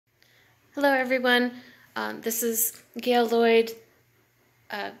Hello, everyone. This is Gail Lloyd,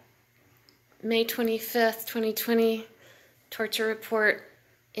 May 25th, 2020, torture report.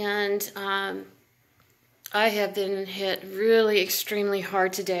 And I have been hit really extremely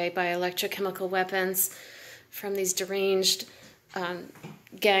hard today by electrochemical weapons from these deranged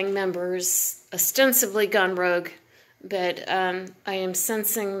gang members, ostensibly gone rogue. But I am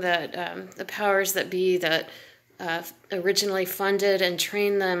sensing that the powers that be that originally funded and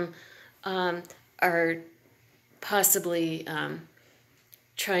trained them are possibly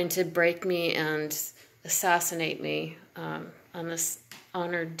trying to break me and assassinate me on this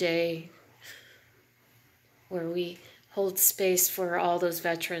honored day where we hold space for all those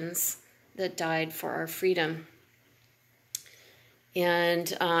veterans that died for our freedom. And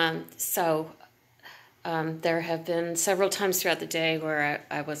there have been several times throughout the day where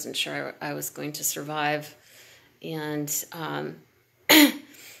I wasn't sure I was going to survive. And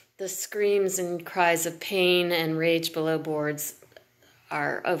the screams and cries of pain and rage below boards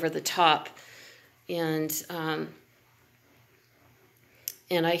are over the top. And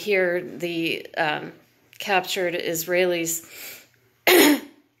I hear the captured Israelis a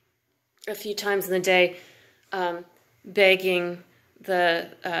few times in the day begging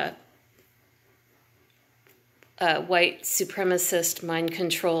the white supremacist,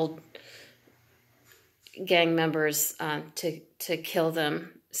 mind-controlled gang members to kill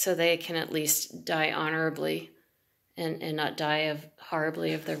them so they can at least die honorably and not die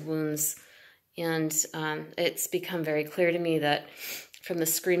horribly of their wounds. And it's become very clear to me that from the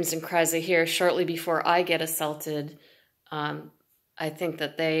screams and cries I hear shortly before I get assaulted, I think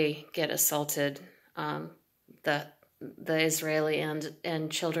that they get assaulted, the Israeli and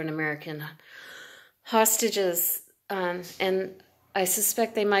children American hostages, and I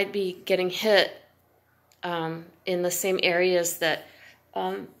suspect they might be getting hit in the same areas that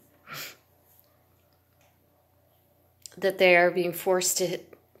that they are being forced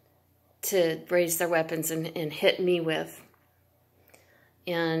to raise their weapons and hit me with.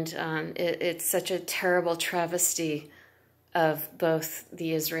 And it's such a terrible travesty of both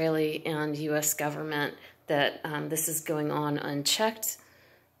the Israeli and U.S. government that this is going on unchecked.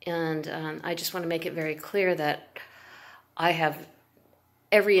 And I just want to make it very clear that I have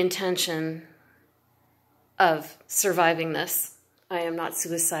every intention of surviving this. I am not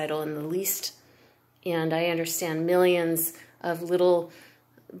suicidal in the least. And I understand millions of little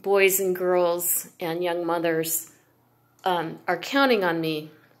boys and girls and young mothers are counting on me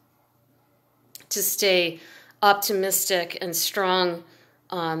to stay optimistic and strong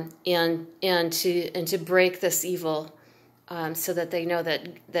and to break this evil so that they know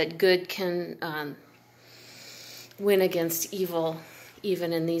that good can win against evil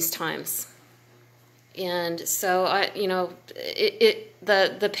even in these times. And so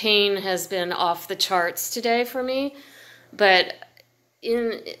the pain has been off the charts today for me, but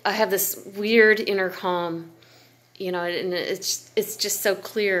I have this weird inner calm, and it's just so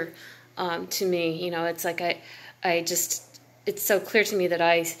clear to me. It's like it's so clear to me that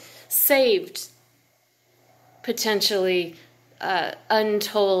I saved potentially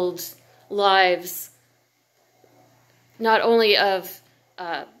untold lives, not only of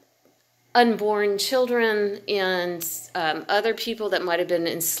unborn children and other people that might have been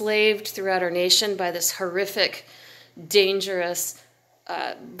enslaved throughout our nation by this horrific, dangerous,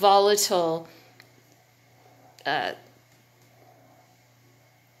 volatile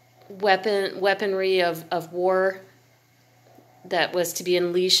weaponry of war that was to be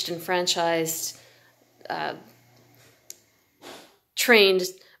unleashed and franchised, trained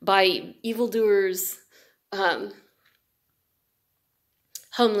by evildoers,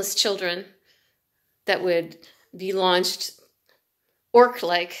 homeless children that would be launched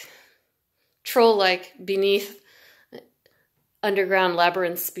orc-like, troll-like beneath underground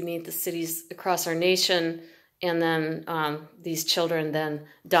labyrinths beneath the cities across our nation, and then these children then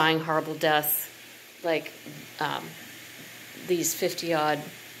dying horrible deaths like these 50-odd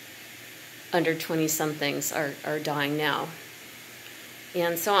under 20-somethings are dying now.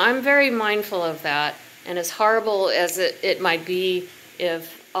 And so I'm very mindful of that, and as horrible as it might be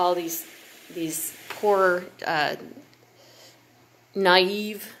if all these poor,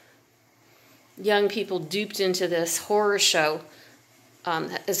 naive young people duped into this horror show,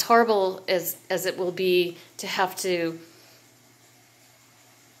 as horrible as it will be to have to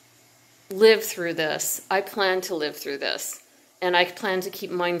live through this, I plan to live through this, and I plan to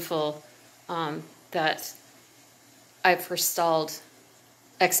keep mindful that I've forestalled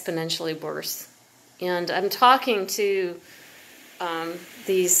exponentially worse. And I'm talking to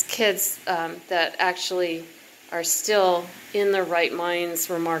these kids that actually are still in their right minds,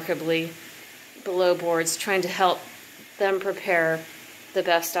 remarkably, below boards, trying to help them prepare the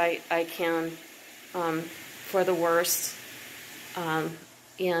best I can for the worst,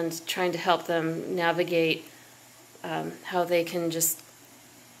 and trying to help them navigate how they can just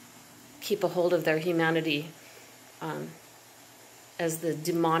keep a hold of their humanity as the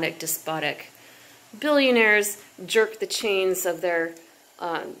demonic, despotic billionaires jerk the chains of their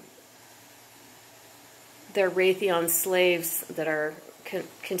Raytheon slaves that are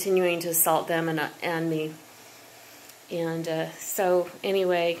continuing to assault them and me. And so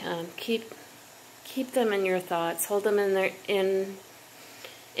anyway, keep them in your thoughts, hold them in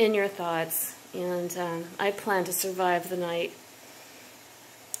your thoughts, and I plan to survive the night.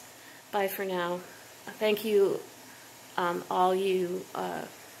 Bye for now. Thank you, all you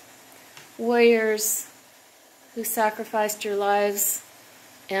warriors who sacrificed your lives,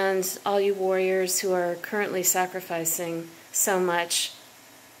 and all you warriors who are currently sacrificing so much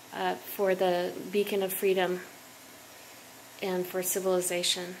for the beacon of freedom and for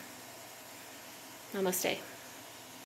civilization. Namaste.